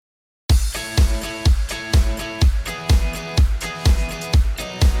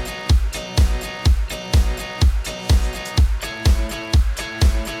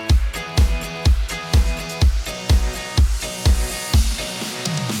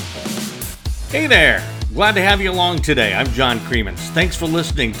Hey there! Glad to have you along today. I'm John Creemans. Thanks for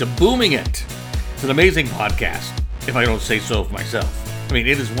listening to Booming It. It's an amazing podcast, if I don't say so for myself. I mean,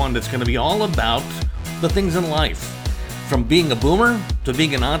 it is one that's going to be all about the things in life. From being a boomer to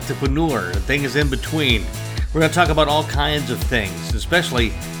being an entrepreneur, and things in between. We're going to talk about all kinds of things,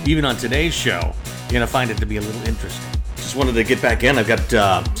 especially even on today's show. You're going to find it to be a little interesting. Just wanted to get back in. I've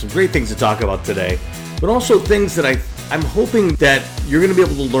got some great things to talk about today, but also things that I'm hoping that you're going to be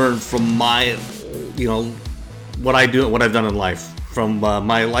able to learn from my, what I do, what I've done in life, from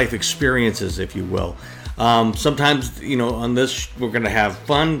my life experiences, if you will. Sometimes, on this, we're going to have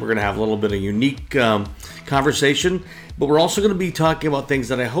fun. We're going to have a little bit of unique conversation, but we're also going to be talking about things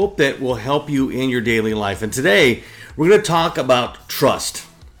that I hope that will help you in your daily life. And today, we're going to talk about trust.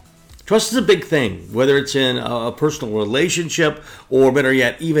 Trust is a big thing, whether it's in a personal relationship or, better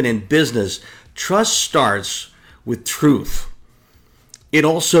yet, even in business. Trust starts with truth. It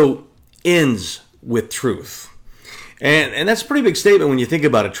also ends with truth. And that's a pretty big statement when you think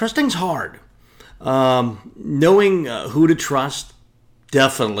about it. Trusting's hard. Knowing who to trust,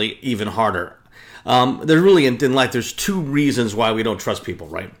 definitely even harder. There's really, in life, there's two reasons why we don't trust people,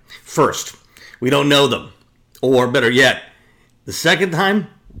 right? First, we don't know them. Or better yet, the second time,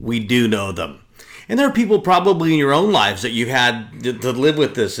 we do know them. And there are people probably in your own lives that you had to live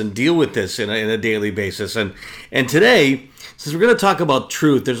with this and deal with this in a daily basis. And today, since we're going to talk about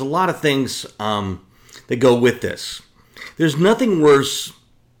truth, there's a lot of things that go with this. There's nothing worse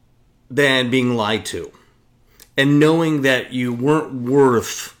than being lied to and knowing that you weren't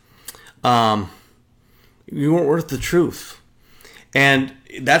worth the truth. And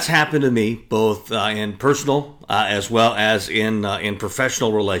that's happened to me both in personal as well as in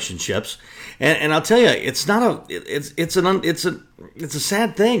professional relationships. And I'll tell you, it's not it's a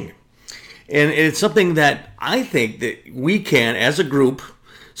sad thing, and it's something that I think that we can, as a group,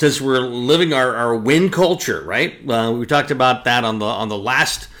 since we're living our win culture, right? We talked about that on the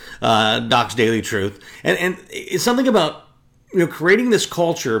last Doc's Daily Truth, and it's something about creating this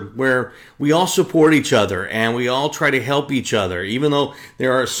culture where we all support each other and we all try to help each other, even though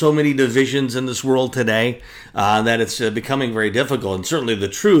there are so many divisions in this world today that it's becoming very difficult. And certainly the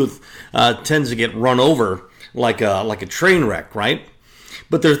truth tends to get run over like a train wreck, right?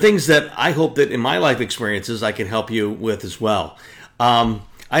 But there are things that I hope that in my life experiences I can help you with as well.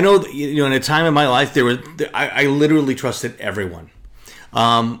 I know that, in a time in my life I literally trusted everyone.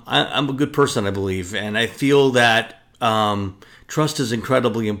 I'm a good person, I believe, and I feel that trust is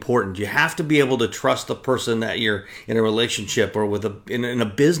incredibly important. You have to be able to trust the person that you're in a relationship or in a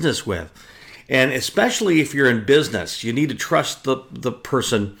business with. And especially if you're in business, you need to trust the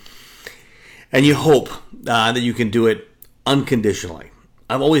person, and you hope that you can do it unconditionally.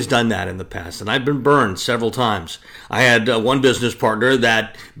 I've always done that in the past, and I've been burned several times. I had one business partner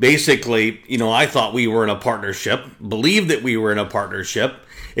that basically, I thought we were in a partnership, believed that we were in a partnership,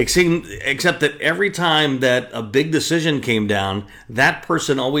 except that every time that a big decision came down, that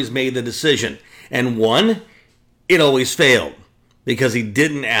person always made the decision. And one, it always failed because he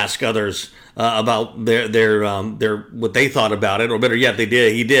didn't ask others about their what they thought about it, or better yet, he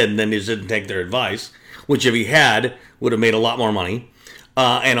did, and then he didn't take their advice, which if he had, would have made a lot more money.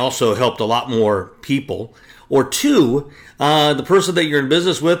 And also helped a lot more people. Or two, the person that you're in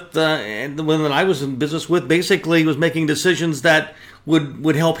business with, and the one that I was in business with, basically was making decisions that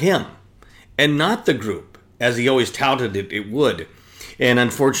would help him, and not the group, as he always touted it would. And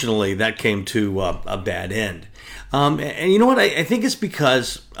unfortunately, that came to a bad end. And you know what? I think it's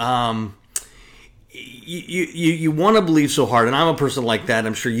because you want to believe so hard, and I'm a person like that.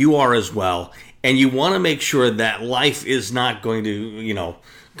 I'm sure you are as well. And you want to make sure that life is not going to,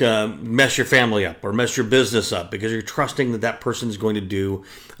 mess your family up or mess your business up, because you're trusting that person is going to do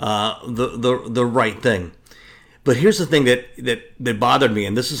the right thing. But here's the thing that bothered me,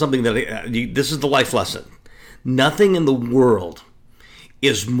 and this is something that this is the life lesson. Nothing in the world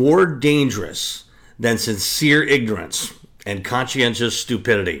is more dangerous than sincere ignorance and conscientious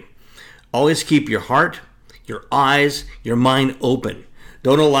stupidity. Always keep your heart, your eyes, your mind open.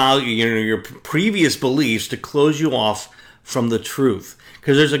 Don't allow your previous beliefs to close you off from the truth,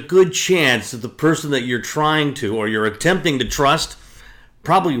 because there's a good chance that the person that you're trying to or you're attempting to trust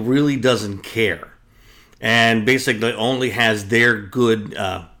probably really doesn't care, and basically only has their good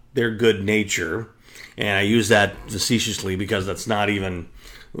nature. And I use that facetiously because that's not even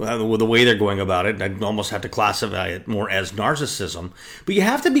the way they're going about it. I almost have to classify it more as narcissism. But you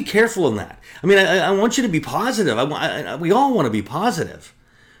have to be careful in that. I mean, I want you to be positive. We all want to be positive.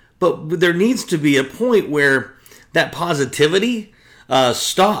 But there needs to be a point where that positivity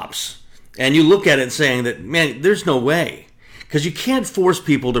stops. And you look at it saying that, man, there's no way. Because you can't force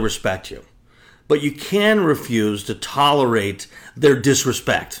people to respect you. but you can refuse to tolerate their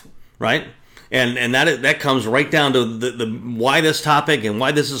disrespect, right? And that comes right down to the why this topic and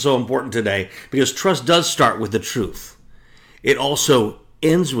why this is so important today, because trust does start with the truth. It also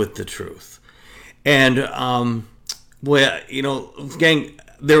ends with the truth. And, gang,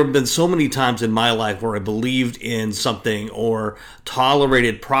 there have been so many times in my life where I believed in something or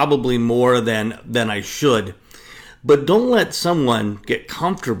tolerated probably more than I should. But don't let someone get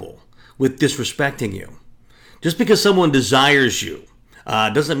comfortable with disrespecting you. Just because someone desires you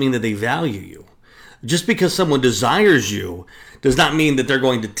doesn't mean that they value you. Just because someone desires you does not mean that they're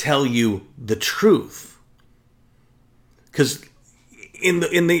going to tell you the truth. Because in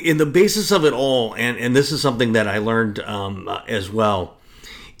the basis of it all, and this is something that I learned as well,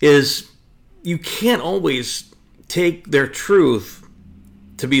 is you can't always take their truth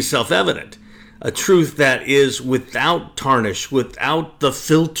to be self-evident. A truth that is without tarnish, without the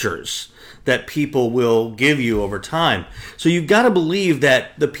filters that people will give you over time. So you've got to believe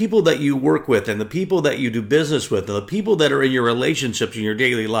that the people that you work with and the people that you do business with and the people that are in your relationships in your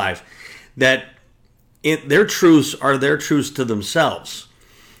daily life, that their truths are their truths to themselves.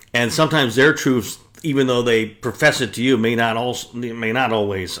 And sometimes their truths, even though they profess it to you, may not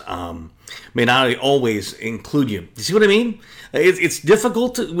always include you. You see what I mean? It's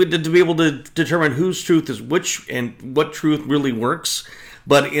difficult to be able to determine whose truth is which and what truth really works.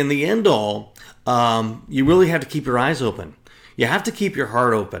 But in the end all, you really have to keep your eyes open. You have to keep your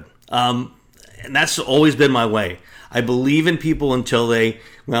heart open. And that's always been my way. I believe in people until they,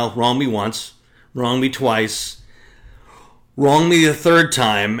 wrong me once, wrong me twice, wrong me the third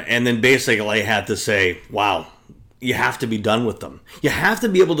time, and then basically I had to say, wow, you have to be done with them. You have to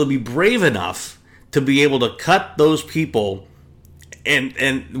be able to be brave enough to be able to cut those people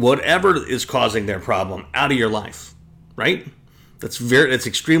and whatever is causing their problem out of your life, right? That's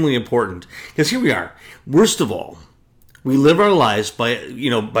extremely important, because here we are. Worst of all, we live our lives by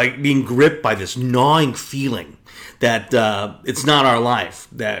being gripped by this gnawing feeling that it's not our life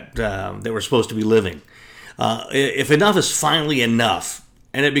that we're supposed to be living. If enough is finally enough,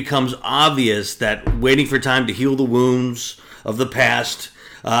 and it becomes obvious that waiting for time to heal the wounds of the past,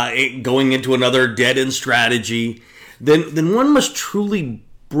 going into another dead-end strategy, then one must truly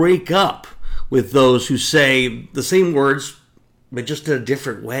break up with those who say the same words, but just in a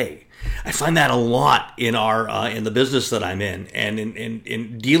different way. I find that a lot in in the business that I'm in, and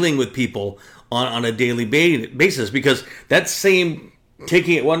in dealing with people on a daily basis, because that same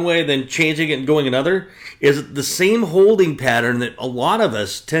taking it one way, then changing it and going another is the same holding pattern that a lot of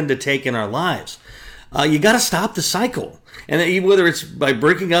us tend to take in our lives. You got to stop the cycle. And whether it's by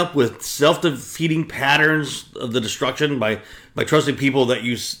breaking up with self-defeating patterns of the destruction, by trusting people that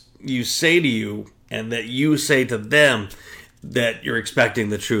you say to you and that you say to them that you're expecting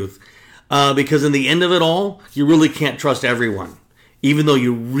the truth. Because in the end of it all, you really can't trust everyone, even though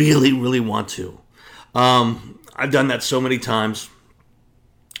you really, really want to. I've done that so many times.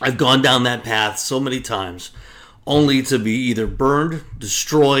 I've gone down that path so many times, only to be either burned,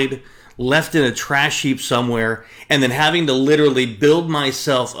 destroyed, left in a trash heap somewhere, and then having to literally build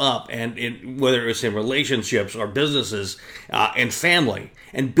myself up, and whether it's in relationships or businesses and family,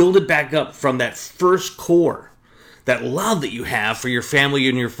 and build it back up from that first core, that love that you have for your family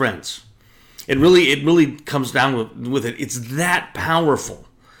and your friends. It really comes down with it. It's that powerful.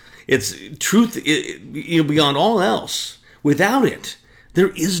 It's truth, beyond all else. Without it,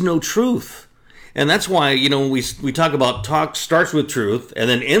 there is no truth. And that's why, when we talk about talk starts with truth and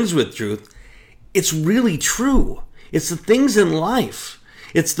then ends with truth, it's really true. It's the things in life.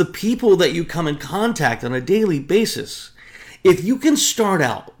 It's the people that you come in contact on a daily basis. If you can start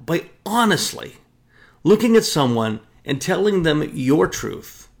out by honestly looking at someone and telling them your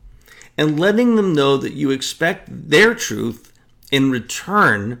truth and letting them know that you expect their truth in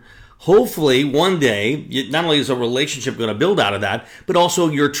return, hopefully one day, not only is a relationship going to build out of that, but also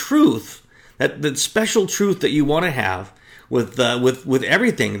your truth, that special truth that you want to have with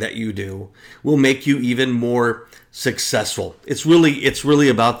everything that you do, will make you even more successful. It's really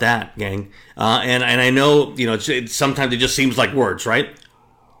about that, gang. And I know, sometimes it just seems like words, right?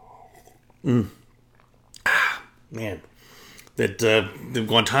 Man, that the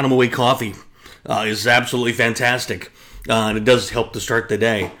Guantanamo Way coffee is absolutely fantastic, and it does help to start the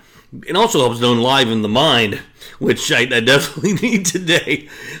day. It also helps to enliven the mind, which I definitely need today.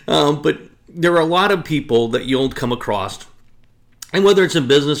 But there are a lot of people that you'll come across, and whether it's in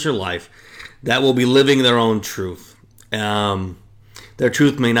business or life, that will be living their own truth. Their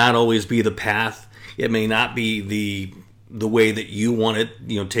truth may not always be the path. It may not be the way that you want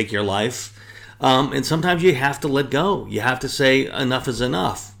it, take your life. And sometimes you have to let go. You have to say enough is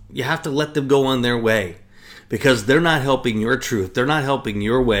enough. You have to let them go on their way because they're not helping your truth. They're not helping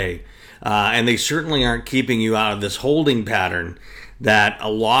your way. And they certainly aren't keeping you out of this holding pattern that a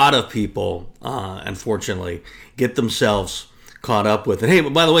lot of people, unfortunately, get themselves caught up with. And hey,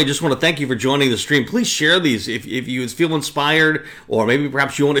 by the way, just want to thank you for joining the stream. Please share these if you feel inspired, or maybe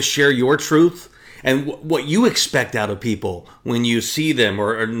perhaps you want to share your truth and what you expect out of people when you see them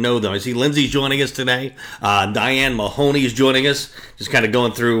or know them. I see Lindsay's joining us today. Diane Mahoney is joining us. Just kind of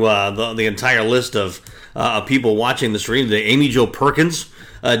going through the entire list of people watching the stream today. Amy Jo Perkins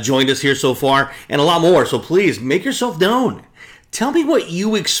joined us here so far, and a lot more. So please make yourself known. Tell me what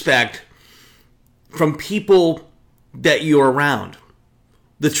you expect from people that you're around.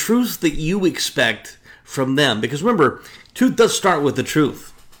 The truth that you expect from them. Because remember, truth does start with the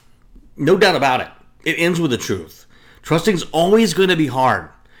truth. No doubt about it. It ends with the truth. Trusting's always going to be hard.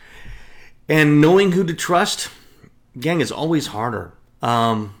 And knowing who to trust, gang, is always harder.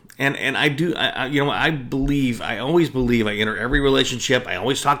 And I always believe I enter every relationship. I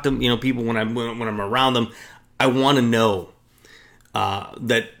always talk to people when I'm around them. I want to know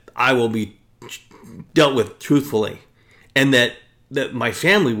that I will be dealt with truthfully, and that my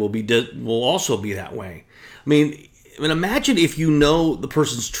family will also be that way. I mean, imagine if you know the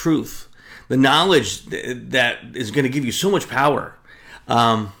person's truth, the knowledge that is going to give you so much power.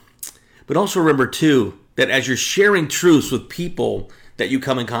 But also remember too that as you're sharing truths with people that you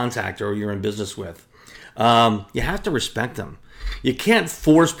come in contact or you're in business with, you have to respect them. You can't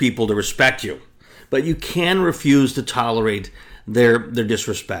force people to respect you, but you can refuse to tolerate their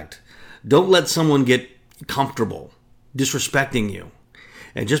disrespect. Don't let someone get comfortable disrespecting you.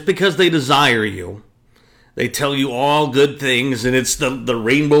 And just because they desire you, they tell you all good things, and it's the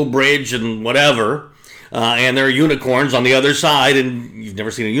rainbow bridge and whatever, and there are unicorns on the other side, and you've never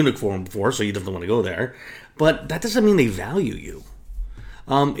seen a unicorn before, so you definitely want to go there. But that doesn't mean they value you.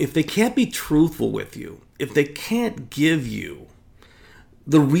 If they can't be truthful with you, if they can't give you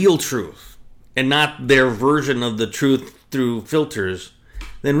the real truth and not their version of the truth through filters,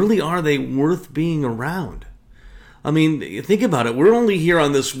 then really are they worth being around? I mean, think about it. We're only here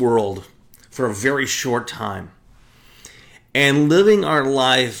on this world for a very short time. And living our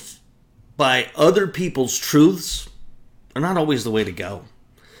life by other people's truths are not always the way to go.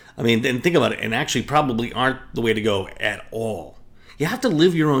 I mean, and think about it, and actually probably aren't the way to go at all. You have to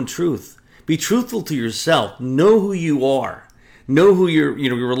live your own truth. Be truthful to yourself. Know who you are. Know who your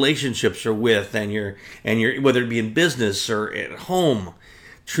relationships are with, and your whether it be in business or at home.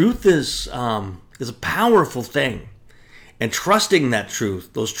 Truth is a powerful thing, and trusting that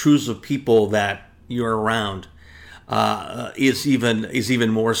truth, those truths of people that you're around, is even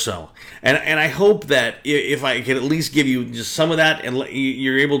more so. And I hope that if I can at least give you just some of that, and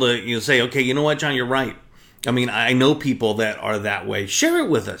you're able to say, okay, you know what, John, you're right. I mean, I know people that are that way. Share it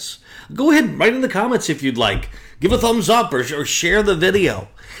with us. Go ahead and write in the comments if you'd like. Give a thumbs up or share the video.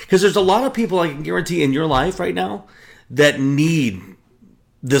 Because there's a lot of people I can guarantee in your life right now that need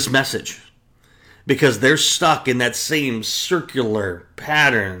this message. Because they're stuck in that same circular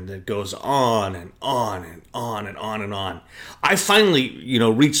pattern that goes on and on and on and on and on. I finally,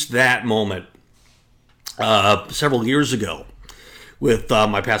 reached that moment several years ago with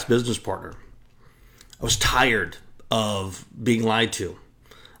my past business partner. I was tired of being lied to.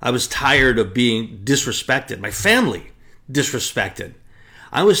 I was tired of being disrespected. My family disrespected.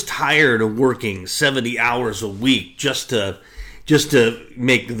 I was tired of working 70 hours a week just to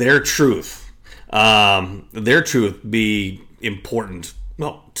make their truth be important,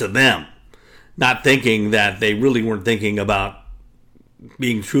 to them, not thinking that they really weren't thinking about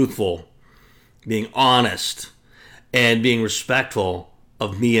being truthful, being honest, and being respectful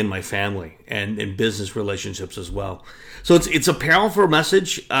of me and my family and in business relationships as well. So it's a powerful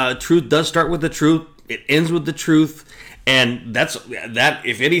message. Truth does start with the truth. It ends with the truth. And that,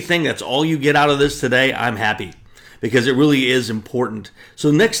 if anything, that's all you get out of this today. I'm happy because it really is important.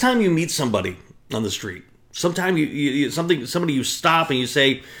 So next time you meet somebody on the street, somebody you stop and you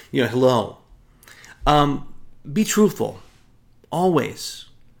say, hello. Be truthful. Always.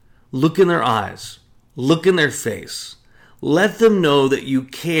 Look in their eyes. Look in their face. Let them know that you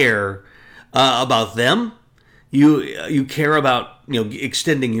care about them. You care about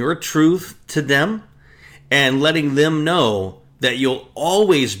extending your truth to them, and letting them know that you'll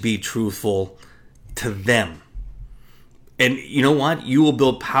always be truthful to them. And you know what? You will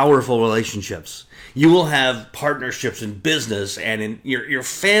build powerful relationships. You will have partnerships in business, and in your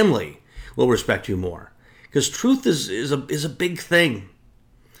family will respect you more. Because truth is a big thing.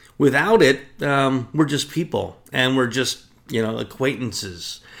 Without it, we're just people, and we're just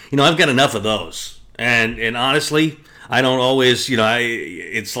acquaintances. I've got enough of those, and honestly, I don't always,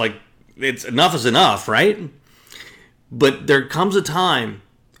 it's like, it's enough is enough, right? But there comes a time,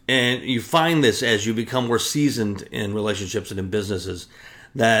 and you find this as you become more seasoned in relationships and in businesses,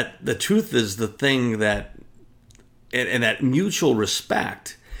 that the truth is the thing that, and that mutual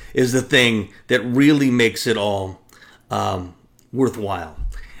respect is the thing that really makes it all worthwhile.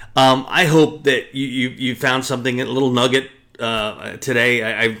 I hope that you found something, a little nugget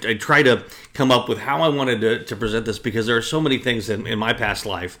today. I try to come up with how I wanted to present this, because there are so many things in my past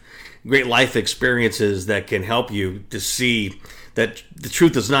life, great life experiences, that can help you to see that the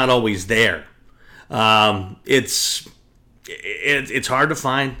truth is not always there. It's hard to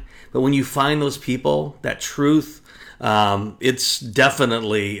find, but when you find those people, that truth, it's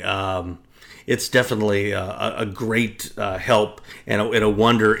definitely a great help and a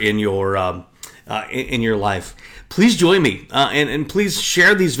wonder in your life. Please join me and please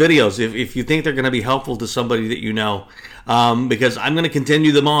share these videos if you think they're going to be helpful to somebody that you know, because I'm going to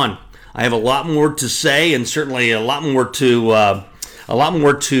continue them on. I have a lot more to say, and certainly a lot more to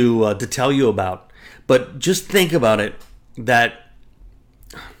tell you about. But just think about it, that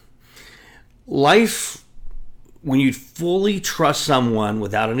life, when you fully trust someone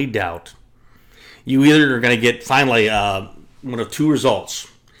without any doubt, you either are going to get finally one of two results.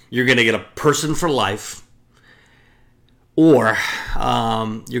 You're going to get a person for life, or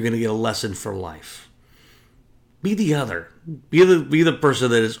you're going to get a lesson for life. Be the other. Be the person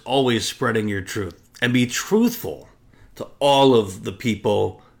that is always spreading your truth, and be truthful to all of the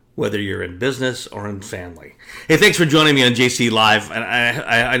people, whether you're in business or in family. Hey, thanks for joining me on JC Live. And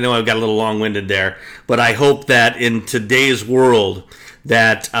I know I've got a little long-winded there, but I hope that in today's world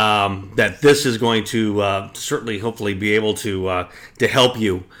that this is going to certainly, hopefully, be able to help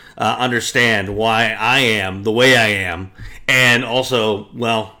you understand why I am the way I am, and also,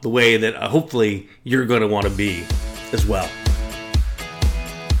 well, the way that hopefully you're going to want to be as well.